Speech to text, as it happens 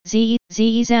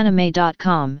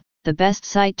zeesanime.com, the best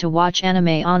site to watch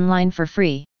anime online for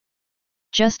free.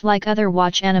 Just like other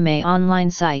watch anime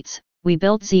online sites, we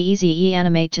built Zee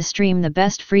Anime to stream the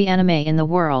best free anime in the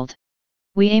world.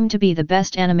 We aim to be the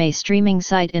best anime streaming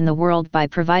site in the world by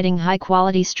providing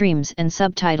high-quality streams and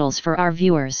subtitles for our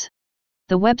viewers.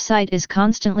 The website is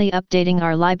constantly updating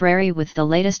our library with the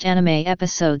latest anime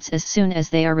episodes as soon as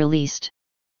they are released.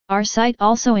 Our site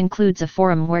also includes a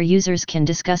forum where users can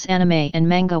discuss anime and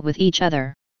manga with each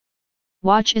other.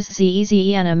 Watch is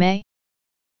Zee Anime?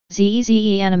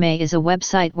 Zee Anime is a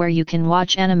website where you can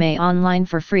watch anime online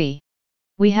for free.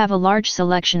 We have a large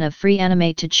selection of free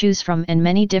anime to choose from and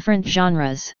many different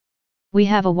genres. We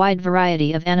have a wide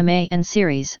variety of anime and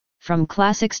series, from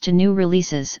classics to new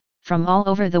releases, from all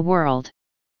over the world.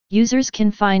 Users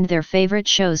can find their favorite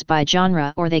shows by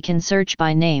genre or they can search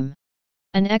by name.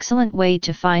 An excellent way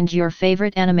to find your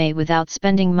favorite anime without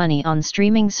spending money on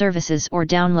streaming services or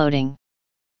downloading.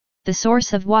 The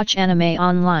source of watch anime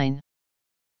online.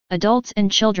 Adults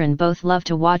and children both love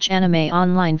to watch anime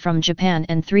online from Japan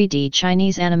and 3D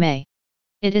Chinese anime.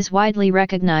 It is widely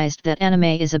recognized that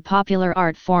anime is a popular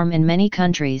art form in many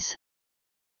countries.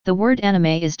 The word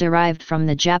anime is derived from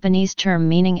the Japanese term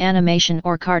meaning animation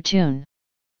or cartoon.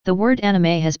 The word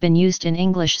anime has been used in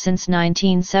English since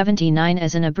 1979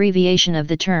 as an abbreviation of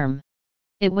the term.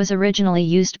 It was originally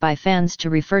used by fans to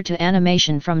refer to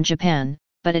animation from Japan,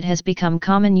 but it has become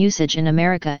common usage in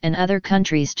America and other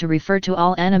countries to refer to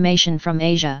all animation from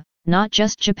Asia, not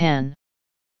just Japan.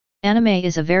 Anime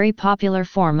is a very popular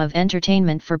form of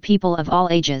entertainment for people of all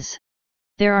ages.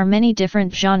 There are many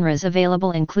different genres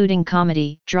available including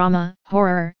comedy, drama,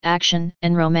 horror, action,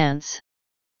 and romance.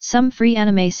 Some free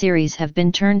anime series have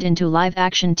been turned into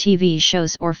live-action TV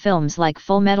shows or films like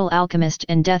Full Metal Alchemist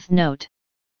and Death Note.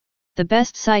 The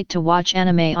best site to watch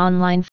anime online.